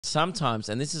sometimes,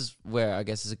 and this is where I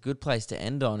guess is a good place to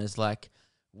end on, is like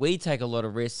we take a lot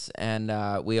of risks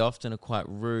and we often are quite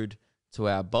rude to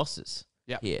our bosses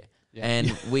here. Yeah.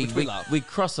 And we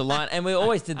cross the line, and we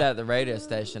always did that at the radio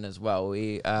station as well.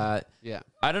 I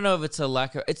don't know if it's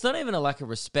it's not even a lack of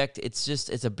respect. It's just,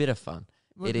 it's a bit of fun.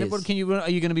 It is. Are you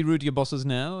going to be rude to your bosses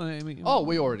now? I mean,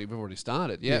 we've already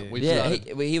started. Yeah.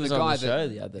 He was on the show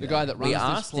the other day. The guy that runs we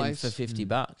asked this place. him for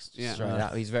 $50. Yeah. Straight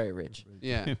up. He's very rich.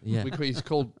 Yeah. He's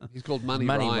called Money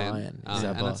Ryan. He's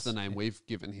and that's the name we've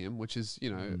given him, which is,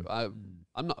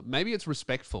 I'm not. Maybe it's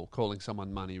respectful calling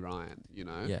someone Money Ryan.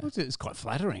 Yeah. Well, it's quite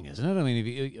flattering, isn't it? I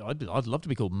mean, I'd love to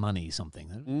be called Money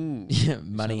something. Yeah,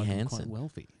 Money like Hanson. Quite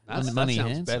wealthy. That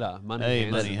sounds better. Money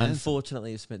Hanson.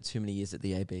 Unfortunately, you've spent too many years at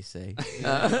the ABC.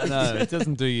 No, it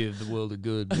doesn't do you the world of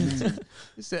good.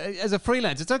 As a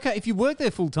freelance, it's okay if you work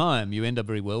there full time. You end up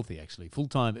very wealthy, actually. Full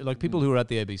time, like people who are at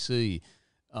the ABC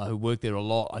who work there a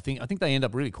lot. I think they end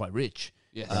up really quite rich.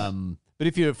 Yes. But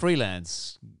if you're a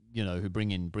freelance, who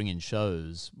bring in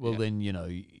shows, well then you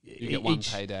get one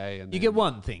payday, and you get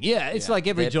one thing. Yeah, it's like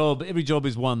every job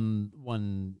is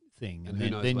one thing, and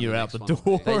then you're out the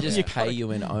door. They just pay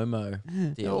you in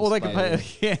Omo deals. Or they can pay.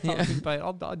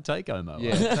 I'd take Omo.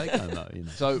 Yeah. I'd take Omo.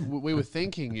 So we were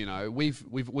thinking,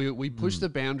 we push the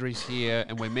boundaries here,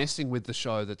 and we're messing with the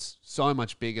show that's so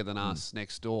much bigger than us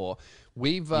next door.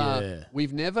 We've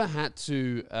never had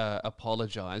to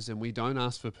apologize, and we don't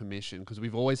ask for permission because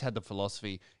we've always had the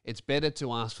philosophy it's better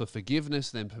to ask for forgiveness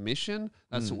than permission.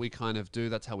 That's what we kind of do.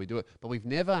 That's how we do it. But we've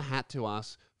never had to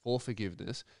ask for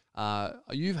forgiveness.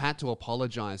 You've had to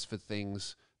apologize for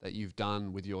things that you've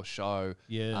done with your show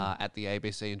at the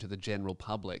ABC and to the general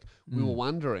public. We were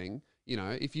wondering,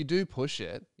 if you do push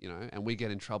it, and we get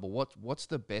in trouble, what's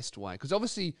the best way? Because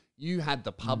obviously you had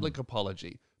the public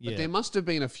apology, but there must have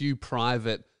been a few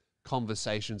private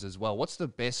conversations as well. What's the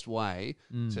best way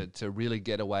to really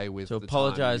get away with to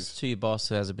apologize to your boss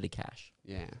who has a bit of cash?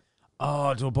 Yeah.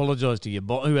 Oh, to apologise to your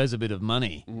boss who has a bit of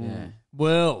money. Yeah.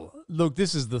 Well, look,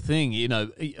 this is the thing.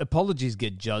 Apologies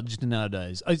get judged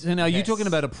nowadays. So now, are you talking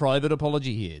about a private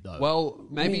apology here, though? Well,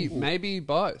 maybe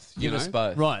both. Give us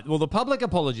both. Right. Well, the public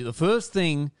apology, the first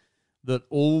thing that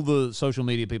all the social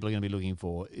media people are going to be looking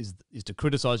for is to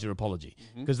criticise your apology,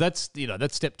 because that's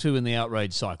step 2 in the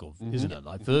outrage cycle, isn't it?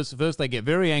 Like first they get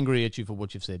very angry at you for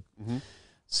what you've said.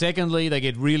 Secondly, they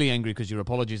get really angry because your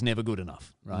apology is never good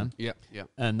enough, right? Yeah.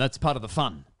 And that's part of the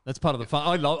fun. That's part of the fun.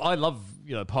 I love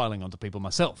piling onto people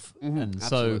myself, and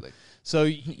absolutely. so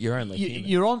You're only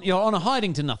human. you're on a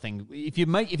hiding to nothing. If you're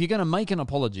going to make an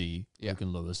apology, Luke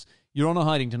and Lewis, you're on a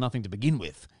hiding to nothing to begin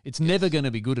with. It's never going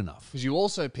to be good enough, because you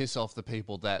also piss off the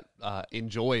people that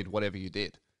enjoyed whatever you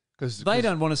did, because they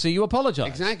don't want to see you apologise.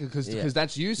 Exactly, because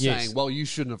that's you saying, well, you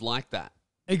shouldn't have liked that.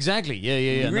 Exactly.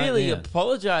 Yeah. Really,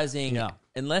 apologising,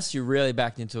 unless you're really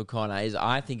backed into a corner,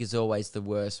 I think is always the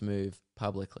worst move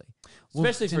publicly,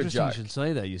 especially for a joke. You should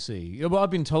say that. You see, well,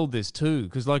 I've been told this too,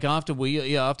 because like after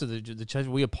the chat,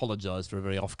 we apologised for a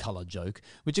very off-colour joke,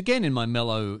 which again, in my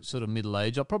mellow sort of middle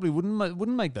age, I probably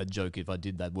wouldn't make that joke if I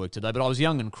did that work today. But I was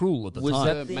young and cruel at the time. Was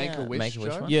that the Make-A-Wish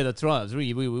joke? Yeah, that's right.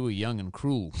 We were young and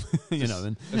cruel,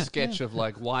 And a sketch of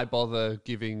like, why bother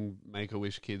giving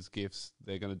Make-A-Wish kids gifts?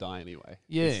 They're going to die anyway.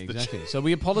 Yeah, exactly. So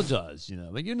we apologised.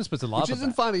 But you're not supposed to laugh. Which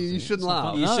isn't funny. You shouldn't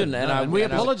laugh. You shouldn't. And we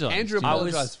apologised. Andrew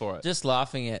apologised for it. Just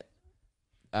laughing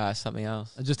at something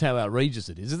else. Just how outrageous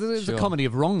it is. It's a comedy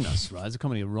of wrongness, right? It's a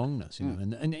comedy of wrongness,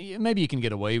 and maybe you can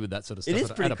get away with that sort of stuff. It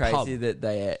is pretty at a pub. crazy that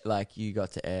they you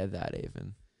got to air that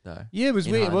even. Though, yeah, it was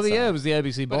weird. Well, it was the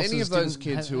ABC but bosses. Any of those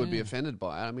kids who would be offended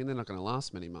by it, I mean, they're not going to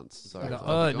last many months. So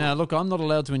now, look, I'm not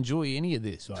alled to enjoy any of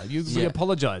this, right? You're be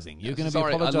apologising. You're going to be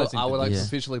apologising. I would like to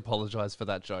officially apologise for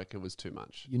that joke. It was too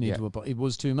much. You need to. It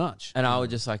was too much. And I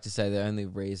would just like to say the only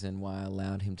reason why I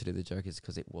allowed him to do the joke is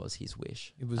because it was his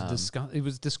wish. It was it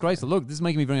was disgraceful. Look, this is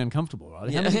making me very uncomfortable,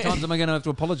 right? How many times am I going to have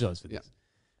to apologise for this?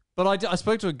 But I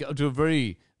spoke to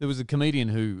there was a comedian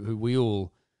who we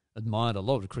all admired a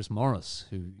lot, Chris Morris,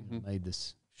 who made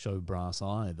this show Brass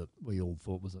Eye that we all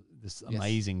thought was this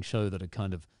amazing show that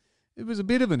it was a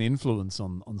bit of an influence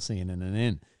on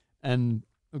CNN. And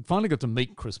I finally got to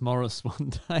meet Chris Morris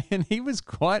one day, and he was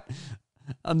quite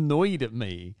annoyed at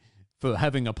me for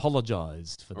having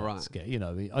apologised for that scare.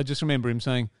 I just remember him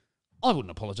saying, I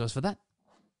wouldn't apologise for that.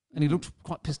 And he looked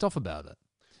quite pissed off about it.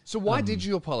 So why did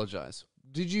you apologise?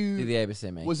 Did you? Did the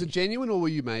ABC make Was it genuine, or were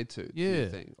you made to? Yeah.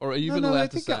 Or are you even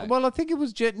allowed to say? I think it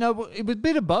was it was a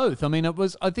bit of both. I mean, it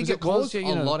was. I think it caused was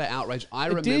a lot of outrage. I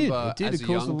remember as a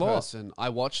young lot. person, I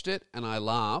watched it and I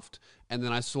laughed, and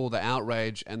then I saw the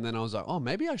outrage, and then I was like, oh,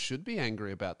 maybe I should be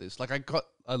angry about this. Like I got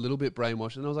a little bit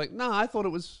brainwashed, and I was like, no, I thought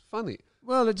it was funny.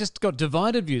 Well, it just got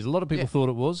divided views. A lot of people thought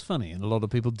it was funny, and a lot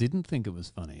of people didn't think it was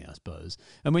funny, I suppose.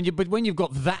 And when you've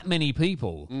got that many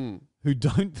people who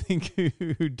don't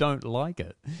who don't like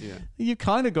it, you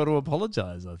kind of got to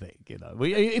apologise. I think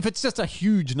if it's just a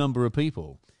huge number of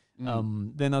people,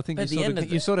 then I think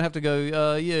you sort of have to go,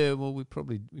 well, we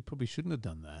probably shouldn't have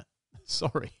done that.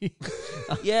 Sorry.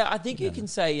 Yeah, I think you can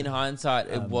say in hindsight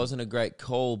it wasn't a great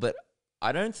call, but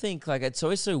I don't think, like, it's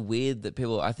always so weird that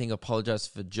people, I think, apologize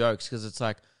for jokes, because it's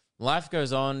like, life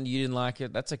goes on, you didn't like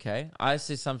it, that's okay. I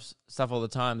see some stuff all the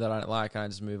time that I don't like, and I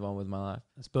just move on with my life.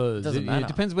 I suppose. It doesn't matter. It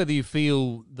depends whether you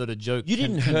feel that a joke You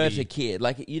didn't hurt a kid.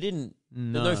 Like, you didn't...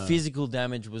 No physical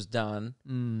damage was done.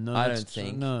 No, I don't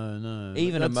think. No.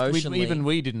 Even emotionally. Even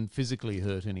we didn't physically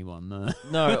hurt anyone, no.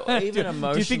 No, even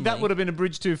emotionally. Do you think that would have been a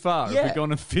bridge too far if we'd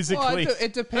gone and physically... Well,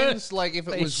 it depends, like, if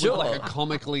it was with like a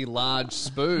comically large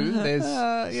spoon, there's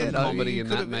some comedy in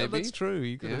that, maybe. That's true.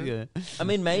 You could I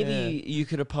mean, maybe you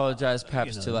could apologise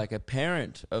perhaps to, like, a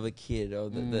parent of a kid. Or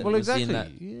that well, was exactly. in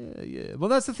that. Yeah. Well,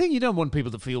 that's the thing. You don't want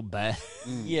people to feel bad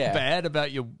bad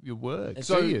about your work.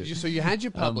 So you had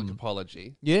your public apology.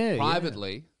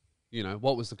 Privately,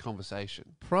 what was the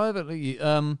conversation? Privately,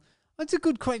 it's a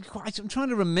good question. I'm trying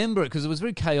to remember it because it was a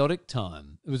very chaotic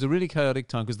time. It was a really chaotic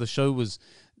time because the show was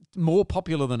more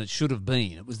popular than it should have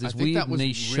been. It was this weird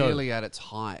niche show. Really at its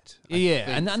height.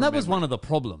 And that was one of the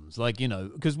problems. Like,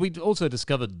 because we also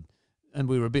discovered, and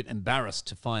we were a bit embarrassed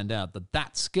to find out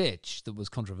that sketch that was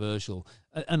controversial,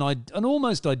 an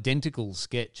almost identical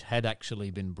sketch had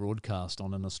actually been broadcast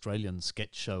on an Australian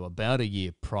sketch show about a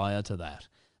year prior to that.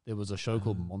 There was a show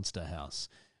called Monster House.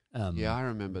 I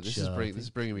remember. This is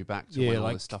bringing me back to when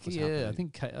all this stuff was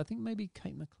happening. I think maybe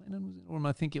Kate McLennan was it, or am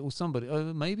I thinking it was somebody?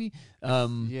 Maybe.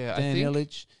 Dan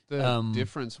Illich. The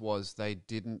difference was they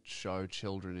didn't show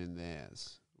children in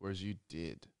theirs, whereas you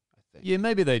did. Yeah,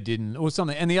 maybe they didn't, or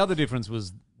something. And the other difference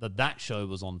was that show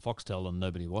was on Foxtel and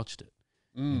nobody watched it.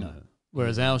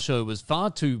 Whereas our show was far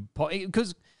too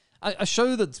because a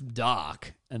show that's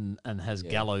dark and has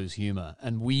gallows humor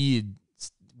and weird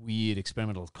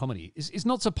experimental comedy is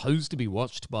not supposed to be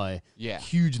watched by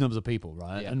huge numbers of people,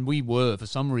 right? And we were, for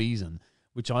some reason,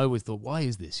 which I always thought, why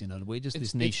is this? We're just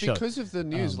this niche show. It's because of the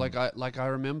news. I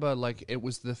remember, like, it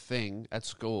was the thing at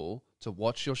school to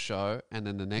watch your show and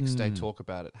then the next day talk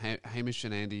about it. Hamish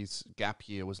and Andy's gap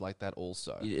year was like that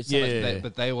also.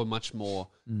 But they were much more,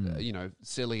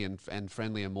 silly and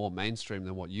friendly and more mainstream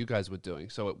than what you guys were doing.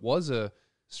 So it was a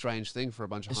strange thing for a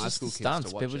bunch of high school kids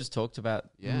to watch. People just talked about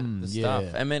the stuff.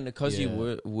 I mean, because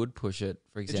you would push it,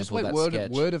 for example, it just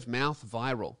went word of mouth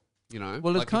viral.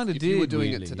 Well, it kind of did. If you were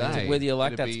doing it today, whether you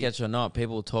like that sketch or not,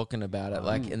 people were talking about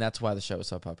it, and that's why the show was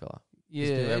so popular.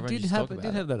 Yeah, it did have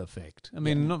that effect. I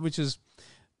mean,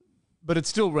 but it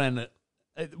still ran.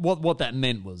 What that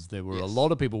meant was there were a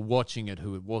lot of people watching it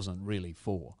who it wasn't really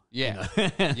for.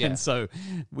 And so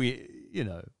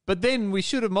but then we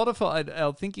should have modified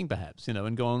our thinking, perhaps,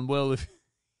 and gone, well, if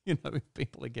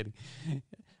people are getting,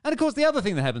 and of course the other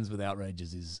thing that happens with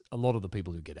outrages is a lot of the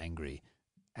people who get angry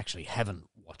actually haven't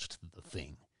watched the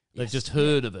thing. They've just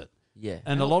heard of it. Yeah.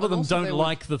 And a lot of them don't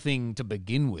like the thing to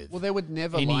begin with. Well, they would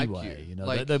never like you.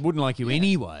 They wouldn't like you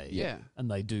anyway. Yeah.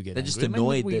 And they do get They're angry. just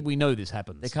annoyed. We know this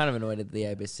happens. They're kind of annoyed at the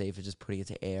ABC for just putting it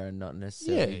to air and not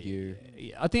necessarily you.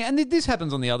 Yeah. I think, and this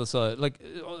happens on the other side. Like,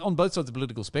 on both sides of the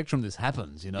political spectrum, this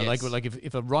happens. Yes. Like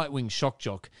if a right-wing shock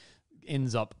jock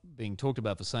ends up being talked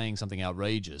about for saying something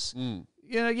outrageous...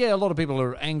 a lot of people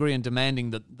are angry and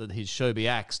demanding that his show be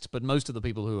axed, but most of the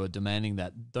people who are demanding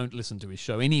that don't listen to his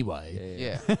show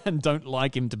anyway and don't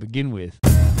like him to begin with.